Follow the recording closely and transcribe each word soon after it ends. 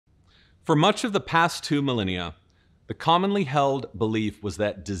For much of the past 2 millennia, the commonly held belief was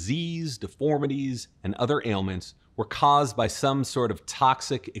that disease, deformities, and other ailments were caused by some sort of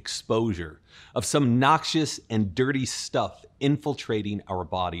toxic exposure of some noxious and dirty stuff infiltrating our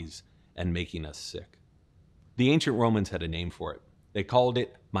bodies and making us sick. The ancient Romans had a name for it. They called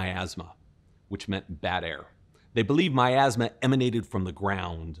it miasma, which meant bad air. They believed miasma emanated from the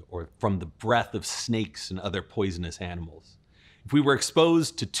ground or from the breath of snakes and other poisonous animals. If we were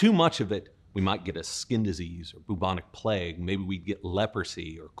exposed to too much of it, we might get a skin disease or bubonic plague. Maybe we'd get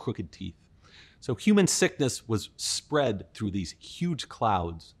leprosy or crooked teeth. So human sickness was spread through these huge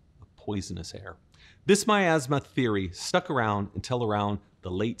clouds of poisonous air. This miasma theory stuck around until around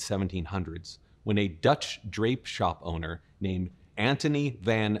the late 1700s, when a Dutch drape shop owner named Antony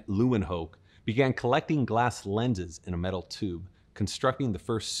van Leeuwenhoek began collecting glass lenses in a metal tube, constructing the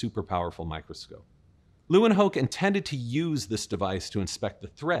first super powerful microscope. Leeuwenhoek intended to use this device to inspect the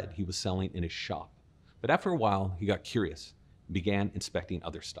thread he was selling in his shop. But after a while, he got curious and began inspecting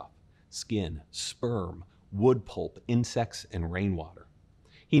other stuff: skin, sperm, wood pulp, insects, and rainwater.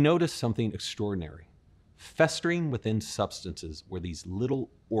 He noticed something extraordinary. Festering within substances were these little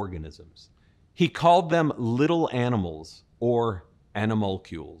organisms. He called them little animals, or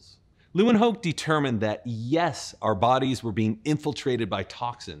animalcules. Leeuwenhoek determined that yes, our bodies were being infiltrated by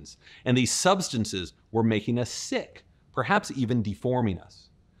toxins, and these substances were making us sick, perhaps even deforming us.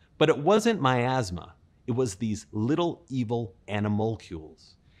 But it wasn't miasma, it was these little evil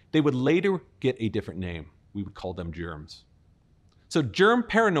animalcules. They would later get a different name. We would call them germs. So germ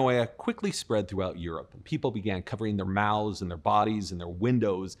paranoia quickly spread throughout Europe, and people began covering their mouths and their bodies and their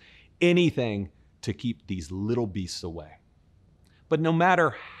windows, anything to keep these little beasts away. But no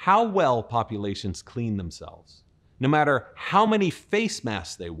matter how well populations cleaned themselves, no matter how many face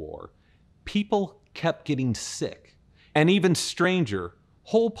masks they wore, people kept getting sick. And even stranger,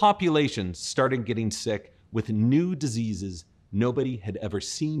 whole populations started getting sick with new diseases nobody had ever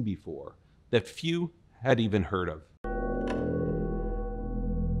seen before, that few had even heard of.